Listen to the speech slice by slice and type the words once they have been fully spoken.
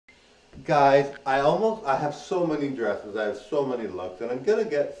Guys, I have so many dresses, I have so many looks, and I'm gonna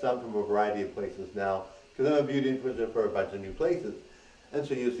get some from a variety of places now, because I'm a beauty influencer for a bunch of new places. And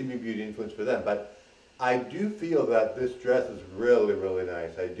so you'll see me beauty influence for them. But I do feel that this dress is really, really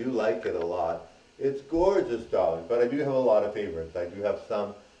nice. I do like it a lot. It's gorgeous, darling, but I do have a lot of favorites. I do have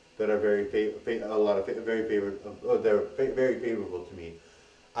some that are very favorable to me.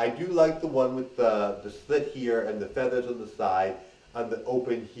 I do like the one with the slit here and the feathers on the side and the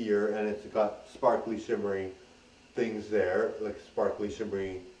open here, and it's got sparkly shimmering things there, like sparkly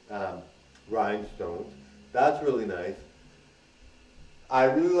shimmering rhinestones. That's really nice. I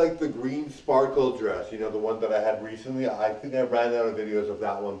really like the green sparkle dress, you know, the one that I had recently. I think I ran out of videos of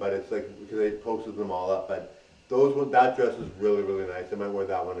that one, but it's like, because I posted them all up, but that dress is really, really nice. I might wear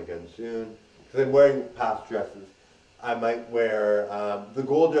that one again soon, because I'm wearing past dresses. I might wear, the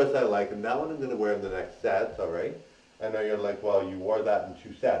gold dress I like, and that one I'm going to wear in the next set, alright? I know you're like, well, you wore that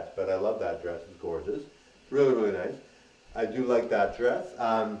in 2 sets, but I love that dress, it's gorgeous. It's really, really nice. I do like that dress.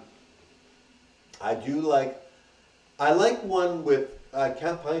 I do like, I like one with, I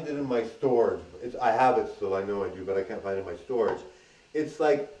can't find it in my storage. I have it still, I know I do, but I can't find it in my storage. It's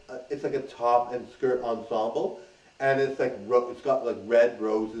like a top and skirt ensemble, and it's like it's got like red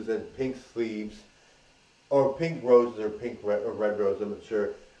roses and pink sleeves, or pink roses or red roses, I'm not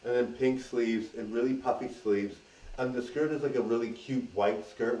sure. And then pink sleeves and really puffy sleeves, and the skirt is like a really cute white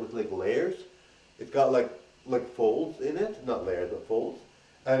skirt with like layers. It's got like folds in it, not layers but folds.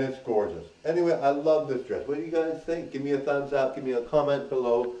 And it's gorgeous. Anyway, I love this dress. What do you guys think? Give me a thumbs up, give me a comment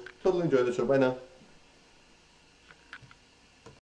below. Totally enjoy the show. Bye now.